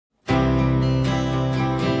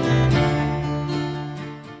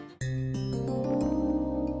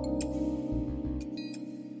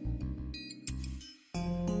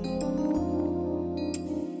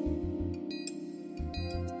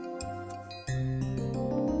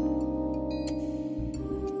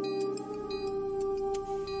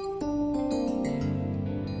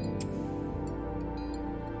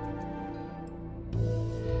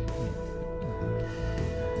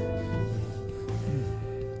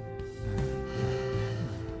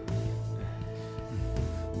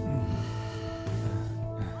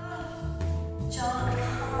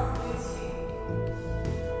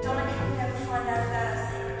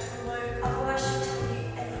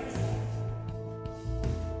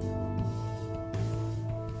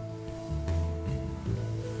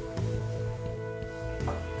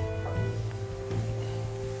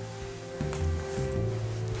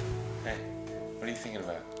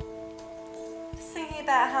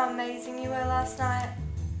about how amazing you were last night.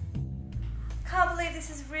 Can't believe this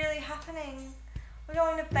is really happening. We're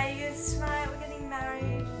going to Vegas tonight, we're getting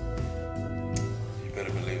married. You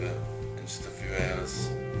better believe it. In just a few hours,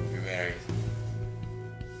 we'll be married.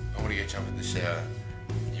 I want to get jump in the shower.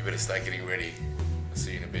 You better start getting ready. I'll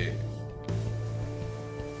see you in a bit.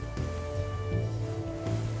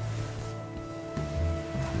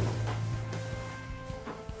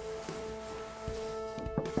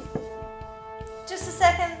 Just a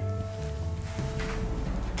second.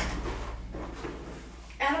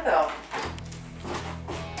 Annabelle.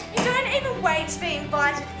 You don't even wait to be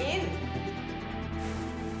invited in.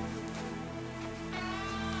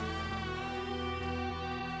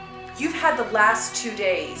 You've had the last 2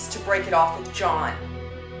 days to break it off with John.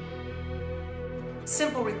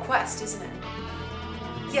 Simple request, isn't it?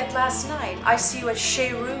 Yet last night I see you at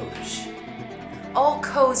Chez Rouge, all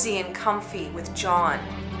cozy and comfy with John.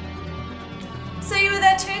 So you were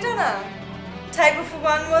there too, Donna? Table for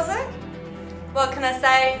one, was it? What can I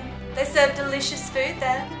say? They serve delicious food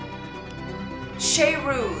there. Chez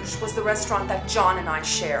Rouge was the restaurant that John and I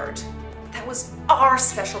shared. That was our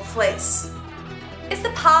special place. It's the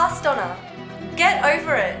past, Donna. Get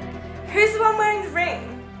over it. Who's the one wearing the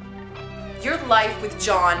ring? Your life with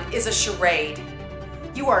John is a charade.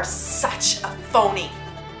 You are such a phony.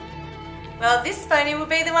 Well, this phony will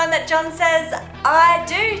be the one that John says I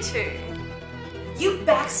do to. You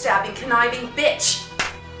backstabbing, conniving bitch.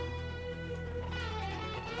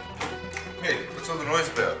 Hey, what's all the noise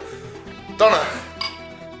about? Donna!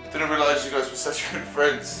 Didn't realise you guys were such good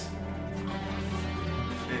friends.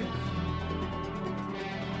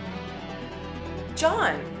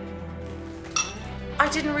 John, I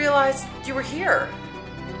didn't realize you were here.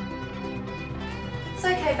 It's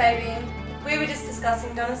okay, baby. We were just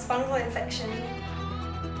discussing Donna's fungal infection.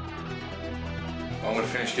 I'm gonna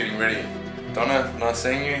finish getting ready. Donna, nice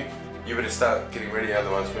seeing you. You better start getting ready,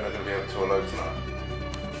 otherwise we're not gonna be able to elope tonight.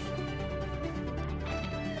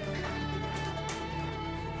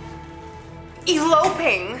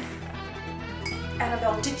 Eloping?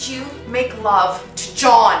 Annabelle, did you make love to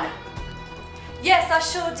John? Yes, I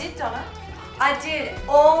sure did, Donna. I did,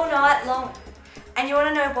 all night long. And you want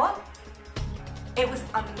to know what? It was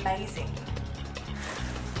amazing.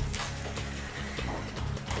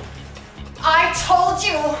 I told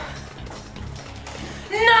you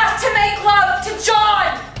not to make love to John!